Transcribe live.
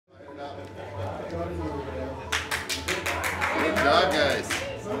Good job, guys.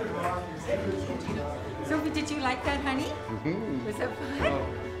 Sophie, did you like that, honey? Was that fun?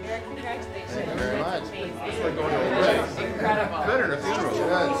 Eric, congratulations. Thank you very much. It's like going to a place. Incredible. Better than a funeral.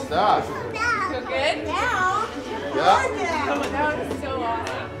 Good stuff. Feel good? Now. Yeah. That was so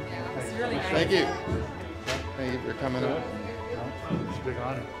awesome. It's really nice. Thank you. Thank you for coming up. It's a big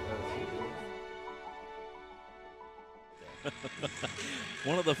honor.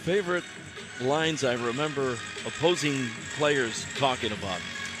 One of the favorite lines I remember opposing players talking about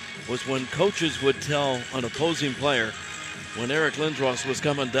was when coaches would tell an opposing player when Eric Lindros was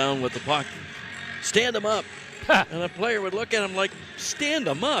coming down with the puck, stand him up. And a player would look at him like, stand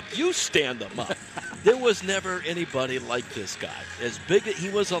him up? You stand him up. There was never anybody like this guy. As big as he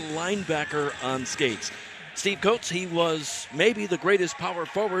was a linebacker on skates. Steve Coates, he was maybe the greatest power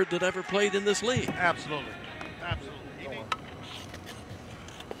forward that ever played in this league. Absolutely. Absolutely.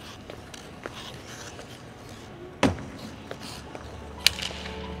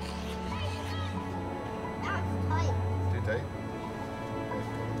 Too tight?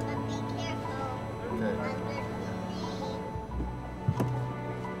 Okay.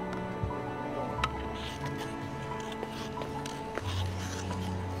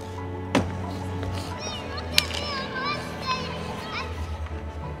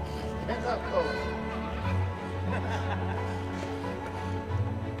 Hands up, coach.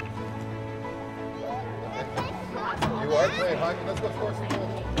 You are playing hockey. Let's go score some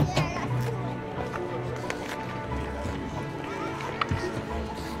goals.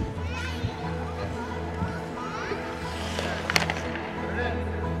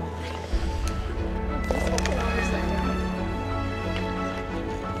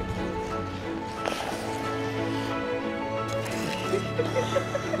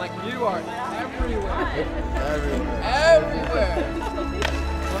 Like you are everywhere. Everywhere. Everywhere.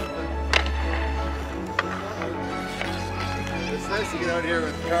 It's nice to get out here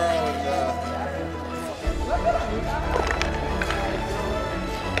with Carl and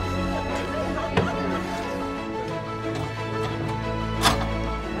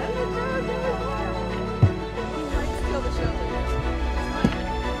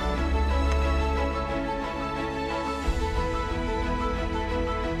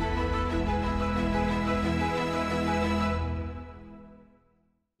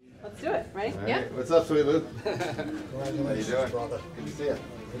Let's do it, right? All Yeah. right. What's up, sweet Luke? How you doing? Brother. Good to see you.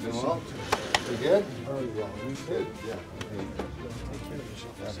 Doing well? You good? Very well. Good. Yeah.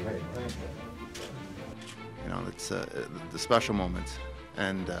 That's great. Thank you. You know, it's the special moments,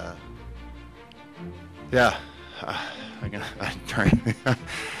 and yeah, I'm trying.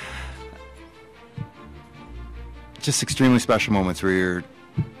 Just extremely special moments where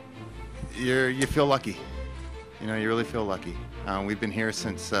you feel lucky. You know, you really feel lucky. We've been here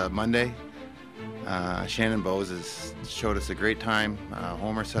since Monday. Shannon Bowes has showed us a great time.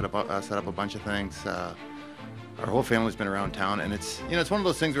 Homer set up a bunch of things. Our whole family's been around town, and it's one of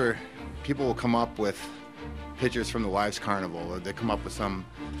those things where people will come up with pictures from the Wives Carnival, or they come up with some,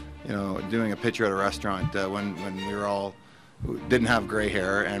 doing a picture at a restaurant when we were all didn't have gray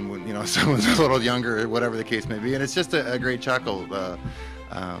hair, and when someone's a little younger, whatever the case may be, and it's just a great chuckle.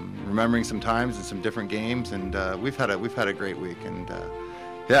 Remembering some times and some different games, and we've had a great week, and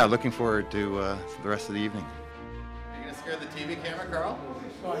yeah, looking forward to the rest of the evening. Are you gonna scare the TV camera, Carl?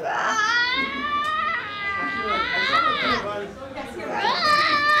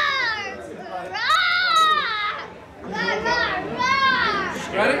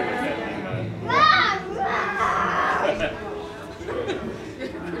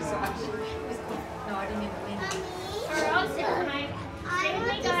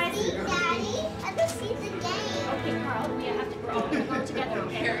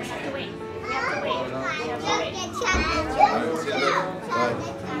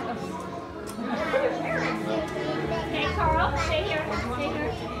 Okay, Carl, stay here. Stay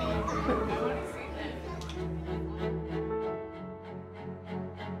here.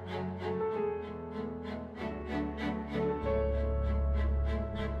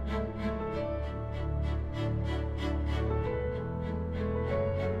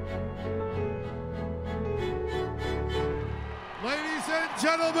 Ladies and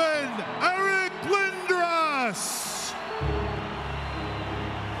gentlemen, Eric Lindros.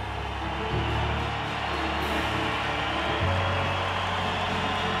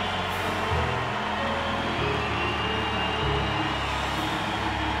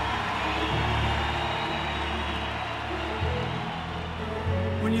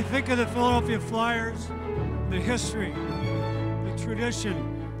 When you think of the Philadelphia Flyers, the history, the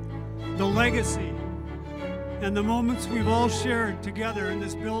tradition, the legacy, and the moments we've all shared together in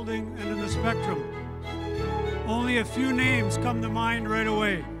this building and in the Spectrum. Only a few names come to mind right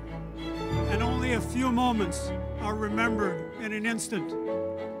away, and only a few moments are remembered in an instant.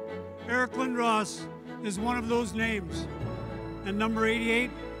 Eric Lindros is one of those names, and number 88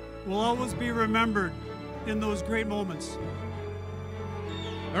 will always be remembered in those great moments.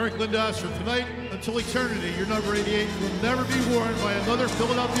 Eric Lindros, from tonight until eternity, your number 88 will never be worn by another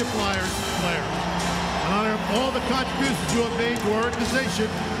Philadelphia Flyers player. In honor of all the contributions you have made to our organization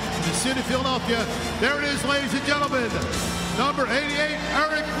in the city of Philadelphia, there it is, ladies and gentlemen. Number 88,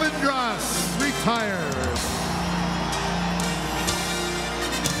 Eric Lindros, retires.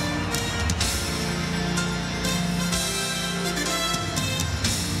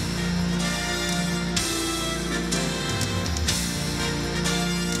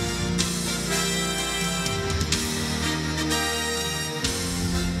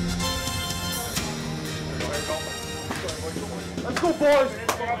 Let's go, boys!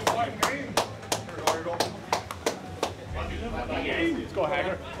 Let's go,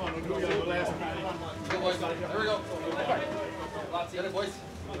 Hager. Here we go. Get it, boys.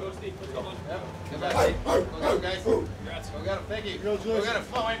 Go, Steve. Yep. Get back. Go, guys. We got it. Thank you. We got it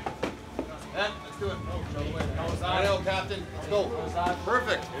flowing. Yeah, let's do it. I know, Captain. Let's go.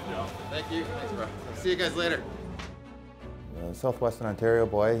 Perfect. Thank you. Thanks, bro. See you guys later. Southwestern Ontario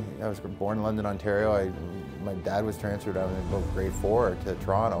boy. I was born in London, Ontario. My dad was transferred out in about grade 4 to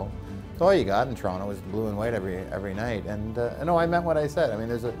Toronto. So all you got in Toronto was blue and white every night. And no, I meant what I said. I mean,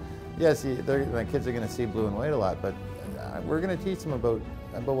 yes, my kids are going to see blue and white a lot, but we're going to teach them about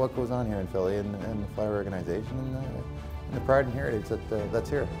what goes on here in Philly and the Flyer organization and the pride and heritage that's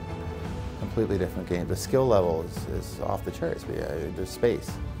here. Completely different game. The skill level is off the charts. There's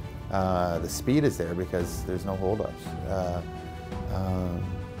space. The speed is there because there's no holdups.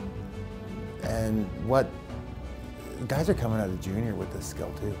 And guys are coming out of junior with this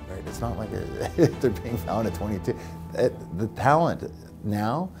skill too, right? It's not like they're being found at 22. The talent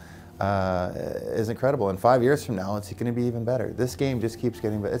now is incredible, and 5 years from now, it's going to be even better. This game just keeps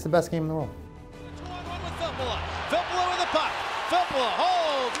getting better. It's the best game in the world. 2-on-1 with Filppula. Filppula with the puck. Filppula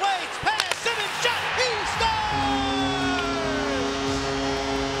holds, waits, pass, Simmons shot. He scores!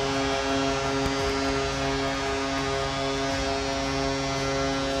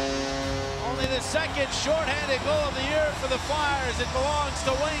 Only the second shorthanded goal of the year for the Flyers. It belongs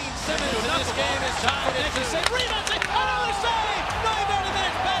to Wayne Simmons, and this game is tied at 2. Rebound, another save! Neuvirth, and then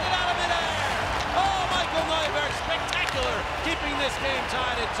it's batted out of midair. Oh, Michael Neuvirth, spectacular, keeping this game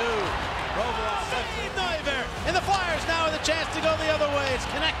tied at 2. Provorov, save Neuvirth, and the Flyers now have the chance to go the other way. It's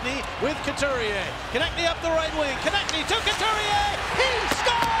Konechny with Couturier. Konechny up the right wing. Konechny to Couturier. He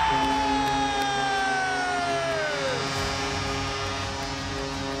scores!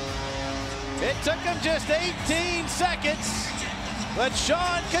 It took him just 18 seconds, but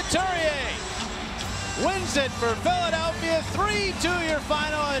Sean Couturier wins it for Philadelphia. 3-2 your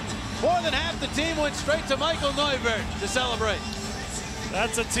final, and more than half the team went straight to Michael Neuvirth to celebrate.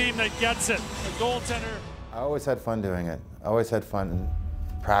 That's a team that gets it. A goaltender. I always had fun doing it. I always had fun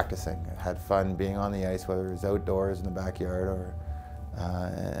practicing. I had fun being on the ice, whether it was outdoors in the backyard or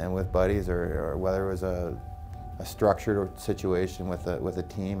and with buddies, or whether it was a structured situation with a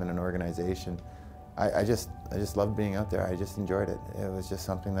team and an organization. I just loved being out there. I just enjoyed it. It was just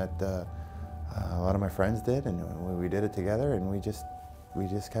something that a lot of my friends did, and we did it together, and we just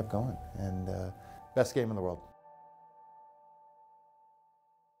kept going. And best game in the world.